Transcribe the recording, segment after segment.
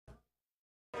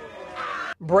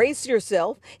Brace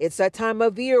yourself. It's that time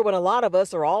of year when a lot of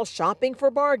us are all shopping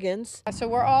for bargains. So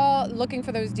we're all looking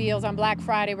for those deals on Black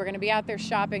Friday. We're going to be out there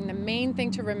shopping. The main thing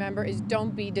to remember is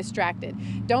don't be distracted.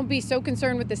 Don't be so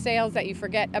concerned with the sales that you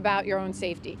forget about your own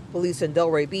safety. Police in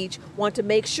Delray Beach want to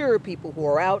make sure people who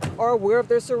are out are aware of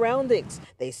their surroundings.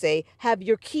 They say have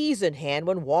your keys in hand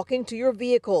when walking to your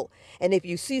vehicle. And if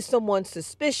you see someone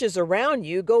suspicious around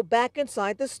you, go back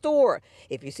inside the store.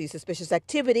 If you see suspicious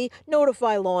activity,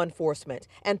 notify law enforcement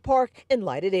and park in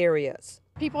lighted areas.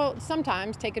 People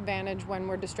sometimes take advantage when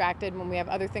we're distracted, when we have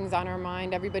other things on our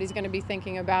mind. Everybody's going to be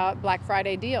thinking about Black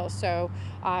Friday deals. So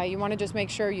you want to just make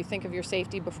sure you think of your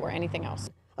safety before anything else.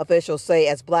 Officials say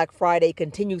as Black Friday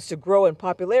continues to grow in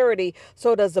popularity,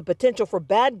 so does the potential for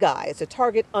bad guys to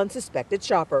target unsuspected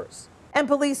shoppers. And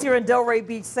police here in Delray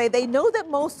Beach say they know that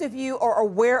most of you are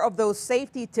aware of those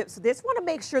safety tips. So they just want to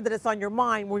make sure that it's on your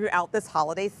mind when you're out this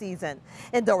holiday season.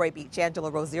 In Delray Beach,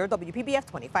 Angela Rozier, WPBF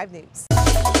 25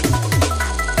 News.